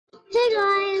Hey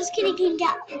guys, Kitty King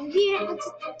Cat here, and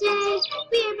today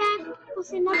we are back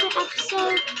with another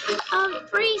episode of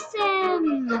Free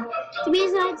Sim. The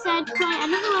reason I decided to play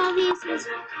another one of these is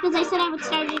because I said I would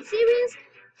start a new series.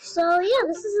 So yeah,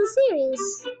 this is a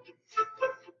series.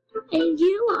 And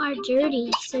you are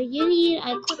dirty, so you need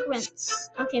a quick rinse.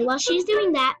 Okay, while she's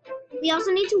doing that, we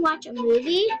also need to watch a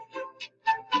movie.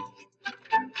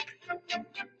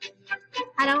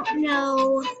 I don't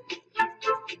know.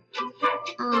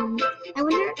 I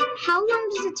wonder how long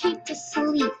does it take to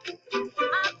sleep?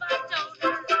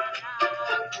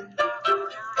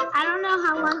 I don't know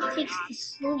how long it takes to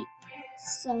sleep,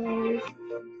 so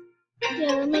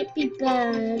yeah, it might be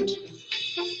bad.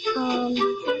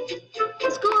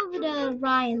 Let's go over to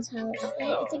Ryan's house,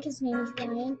 right? I think his name is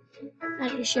Ryan.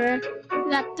 Not too sure.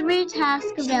 We got 3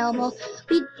 tasks available.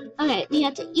 We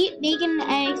have to eat bacon and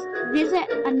eggs, visit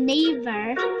a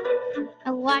neighbor,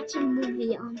 and watch a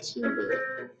movie on TV.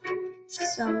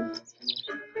 So,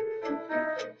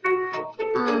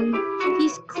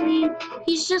 he's clean.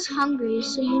 He's just hungry,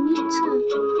 so you need to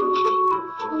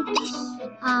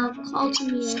call to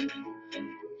meal.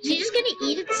 Is he just gonna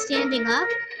eat it standing up?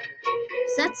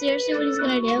 Is that seriously what he's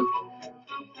gonna do?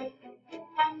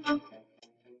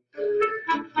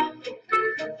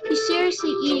 He's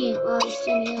seriously eating it while he's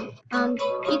standing up.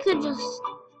 You could just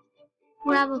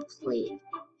grab a plate.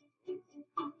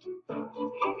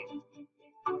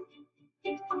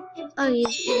 Oh,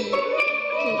 he's eating it.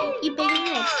 Okay, eat bacon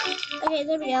and eggs. Okay,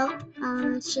 there we go.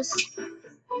 Let's just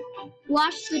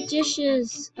wash the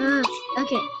dishes.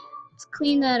 Okay, let's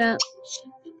clean that up.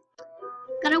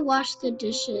 Gotta wash the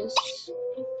dishes.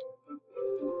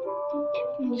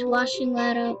 He's washing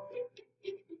that up.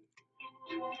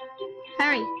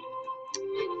 Hurry.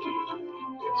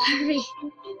 Hurry.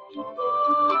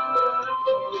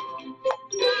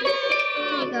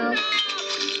 There you go.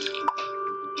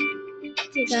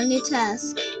 Okay, got a new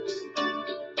task.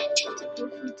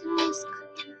 Task.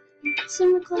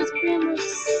 Summer class grammar.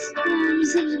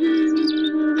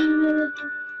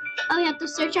 Oh, we have to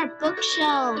search our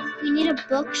bookshelf. We need a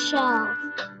bookshelf.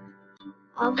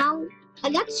 I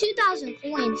got 2,000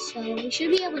 coins, so we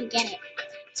should be able to get it,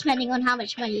 depending on how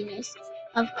much money it is,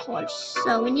 of course.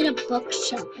 So we need a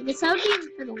bookshelf. I guess that would be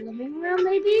for the living room,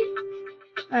 maybe,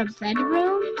 or a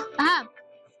bedroom. Ah.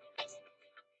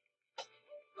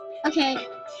 Okay,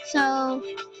 so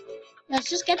let's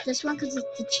just get this one because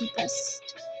it's the cheapest.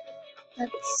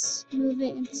 Let's move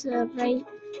it into right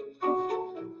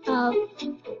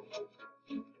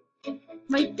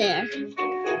there.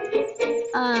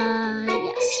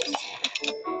 Yes.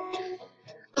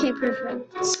 Okay,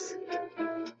 perfect.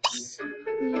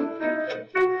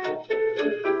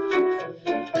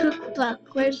 Cookbook.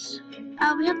 Where's?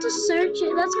 We have to search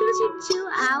it. That's gonna take 2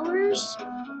 hours.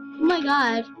 Oh my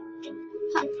god.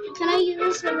 Can I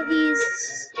use one of these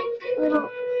little?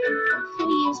 Can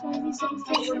we use one of these little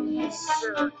things?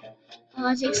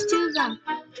 It takes 2 of them.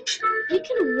 We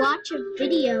can watch a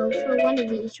video for one of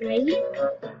these, right?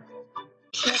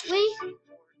 Can't we?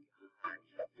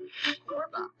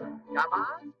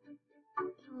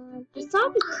 I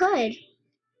thought we could.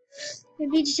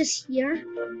 Maybe it's just here.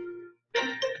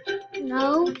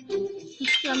 No.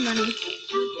 Let's get money.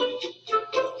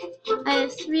 I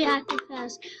have 3 active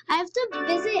tasks. I have to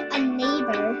visit a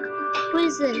neighbor. What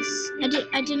is this?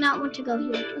 I did not want to go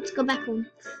here. Let's go back home.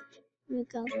 Here we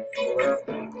go.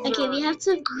 Okay, we have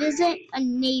to visit a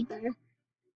neighbor.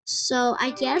 So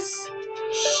I guess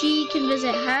she can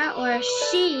visit her, or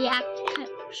she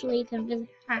actually can visit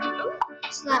her.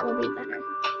 So that will be better.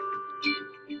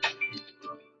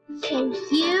 So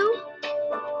you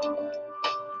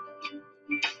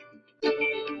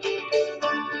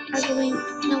are going.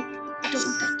 No, I don't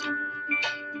want that.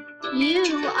 You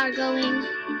are going.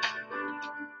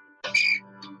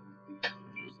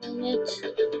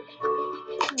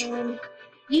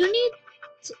 You need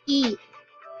to eat.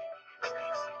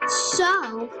 So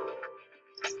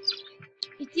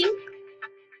I think.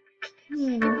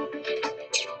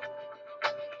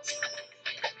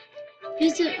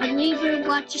 Visit a neighbor,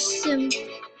 watch a sim.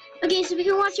 Okay, so we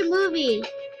can watch a movie.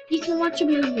 You can watch a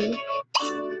movie.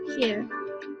 Here.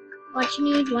 Watch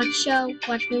news, watch show,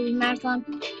 watch movie marathon.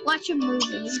 Watch a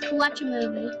movie. You can watch a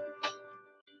movie.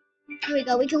 Here we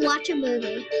go, we can watch a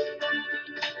movie.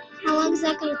 How long is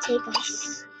that gonna take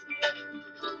us?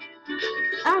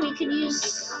 Oh, we could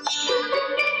use...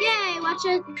 Yay, watch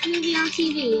a movie on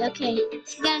TV. Okay,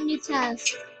 we got a new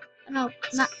task. No,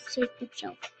 not search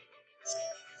bookshelf.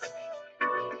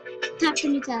 Tap the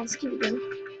new task. Here we go.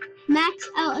 Max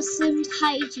out a sim's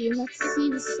hygiene. Let's see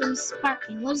the sim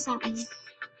sparking. What does that mean?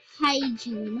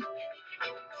 Hygiene.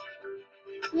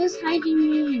 What does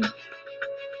hygiene mean?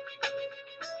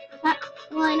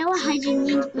 Well, I know what hygiene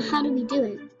means, but how do we do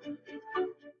it?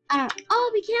 I don't know.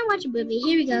 Oh, we can watch a movie.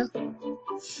 Here we go.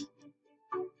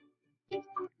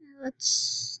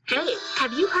 Let's... Hey,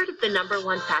 have you heard of the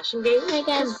 #1 fashion game? Hey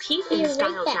guys, Compete in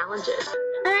style challenges.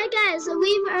 Alright guys, so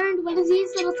we've earned one of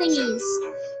these little thingies.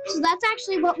 So that's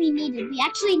actually what we needed. We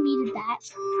actually needed that.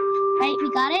 Right, we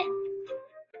got it?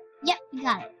 Yep, we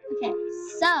got it. Okay,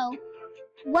 so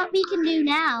what we can do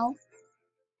now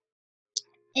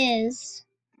is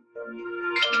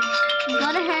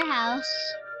go to her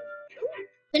house,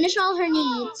 finish all her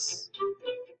needs.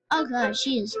 Oh god,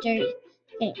 she is dirty.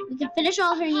 Okay, we can finish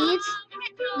all her needs,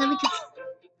 and then we can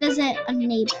visit a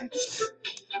neighbor.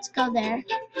 Let's go there.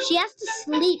 She has to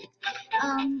sleep.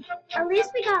 At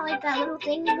least we got like that little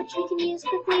thing which we can use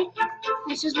quickly.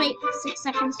 Let's just wait 6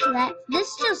 seconds for that.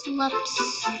 This just looks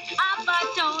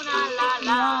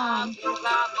wrong.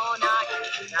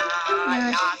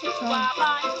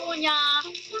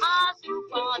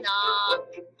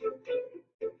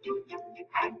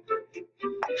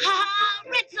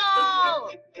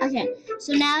 Okay,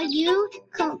 so now you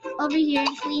come over here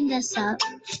and clean this up.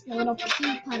 Your little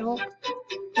pee puddle.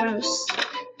 Gross.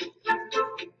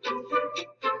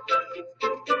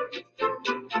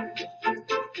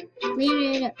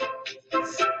 Clean it up.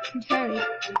 And hurry.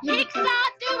 Okay,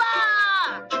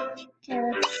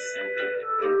 let's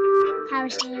power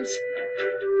snooze.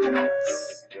 And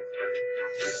let's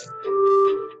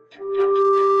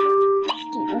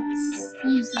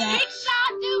use that.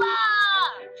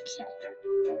 Okay.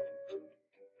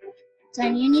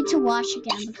 Then you need to wash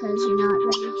again because you're not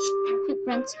ready. Quick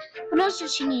rinse. What else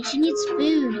does she need? She needs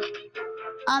food.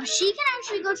 She can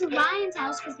actually go to Ryan's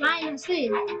house because Ryan has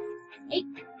food. Hey.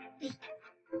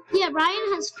 Yeah,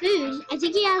 Ryan has food. I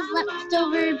think he has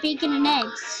leftover bacon and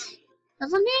eggs.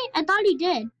 Doesn't he? I thought he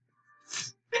did.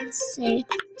 Let's see.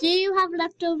 Do you have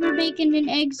leftover bacon and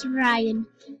eggs, Ryan?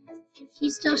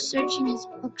 He's still searching his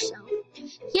bookshelf.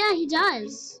 Yeah, he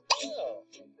does.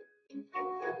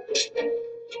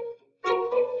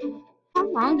 How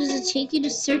long does it take you to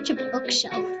search a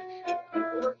bookshelf?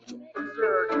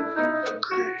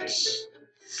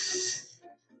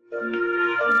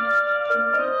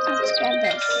 Let's grab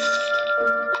this.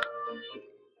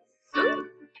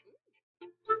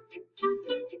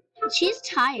 She's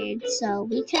tired, so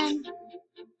we can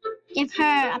give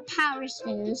her a power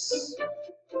snooze.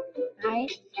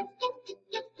 Right?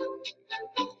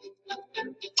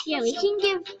 Yeah, we can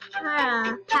give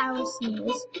her a power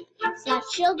snooze so that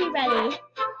she'll be ready.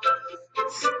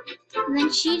 And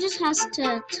then she just has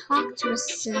to talk to a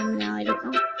sim now, I don't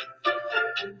know.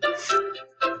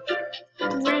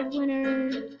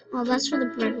 Breadwinner. Oh, that's for the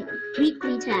breadwinner.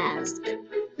 Weekly task.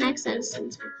 Max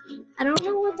Edison. I don't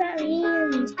know what that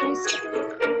means. Can I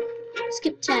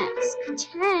skip task?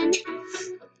 10.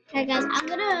 Okay, guys, I'm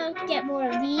gonna get more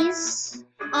of these.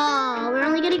 Oh, we're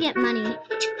only gonna get money.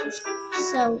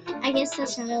 So, I guess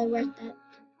that's not really worth it.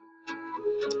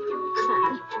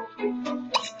 Okay.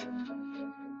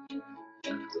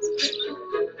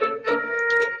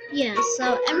 Yeah,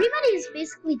 so everybody is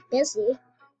basically busy.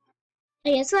 I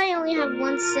guess I only have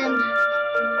one sim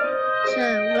to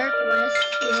work with.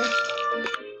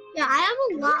 Yeah, I have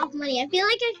a lot of money. I feel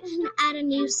like I can add a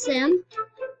new sim.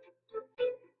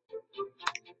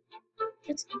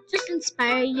 Let's just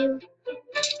inspire you.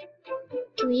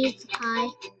 Can we use the pie?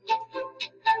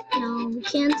 No, we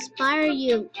can't inspire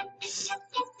you.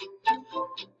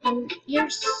 You're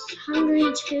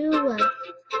hungry too.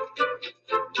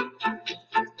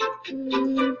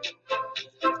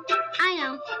 I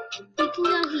know. We can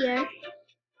go here.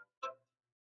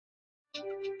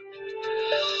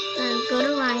 And go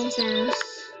to Ryan's house.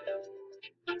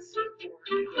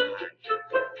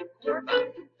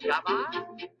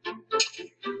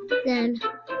 Then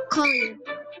call you.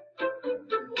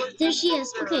 There she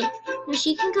is. Okay, now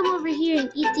she can come over here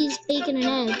and eat these bacon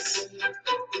and eggs.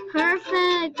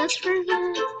 Perfect. That's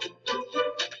perfect.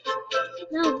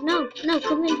 No,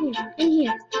 come in here. In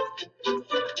here.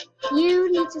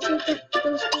 You need to take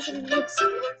those bacon and eggs.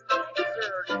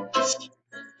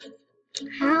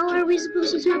 How are we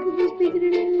supposed to talk with these bacon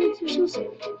and eggs? You're so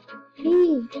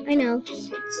hey, I know.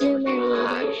 Zoom in a little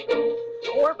bit.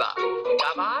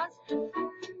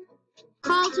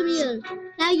 Call to me.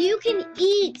 Now you can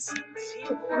eat.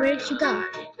 Where did you go?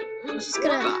 She's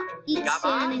gonna eat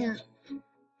standing up.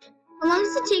 How long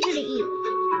does it take her to eat?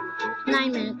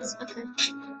 9 minutes. Okay.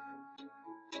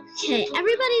 Okay,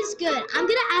 everybody's good. I'm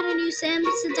gonna add a new sim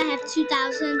since I have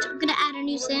 2,000. I'm gonna add a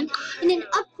new sim in an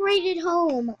upgraded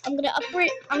home. I'm gonna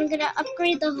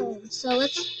upgrade the home. So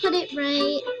let's put it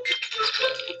right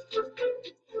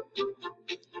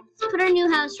new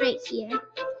house right here.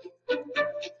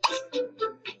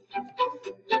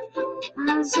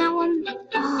 Is that one?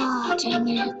 Oh, dang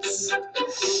it.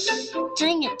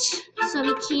 Dang it. So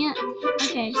we can't.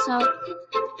 Okay, so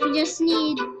we just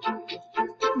need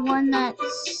one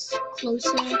that's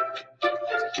closer to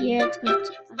here to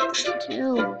go to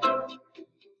 2.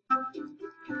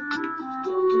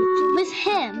 With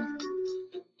him,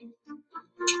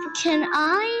 can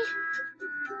I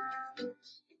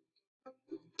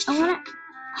want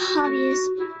hobbies.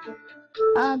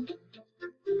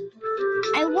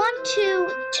 I want to.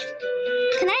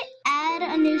 Can I add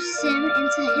a new sim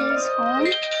into his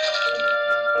home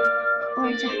or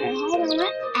into her home? I want to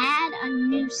add a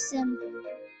new sim.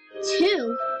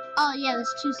 2. Oh yeah,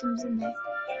 there's 2 sims in there.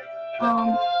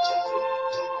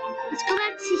 Let's go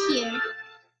back to here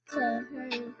to her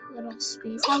little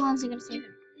space. How long is it gonna take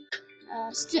her?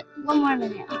 1 more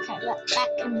minute. Okay,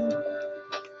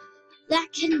 that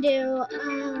can do.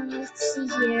 Let's see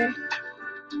here.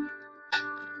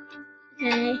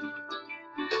 Okay.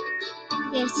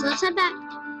 Okay, so let's head back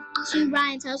to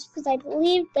Ryan's house because I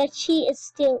believe that she is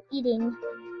still eating.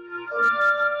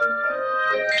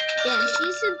 Yeah, she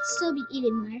should still be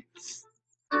eating there.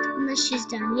 Unless she's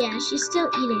done. Yeah, she's still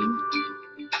eating.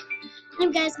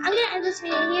 Anyway, guys, I'm gonna end this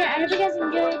video here. I hope you guys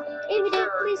enjoyed. If you did,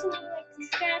 please remember to like and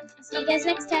subscribe. I'll see you guys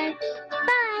next time.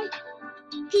 Bye.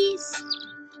 Peace.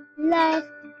 Love.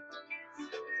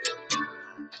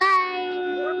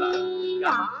 Bye.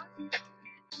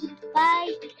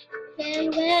 Bye.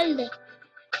 Farewell.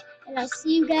 And I'll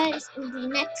see you guys in the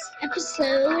next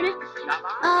episode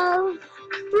of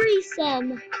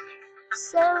Threesome.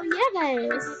 So, yeah,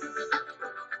 guys.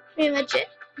 Pretty much it.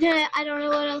 I don't know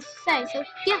what else to say. So,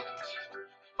 yeah.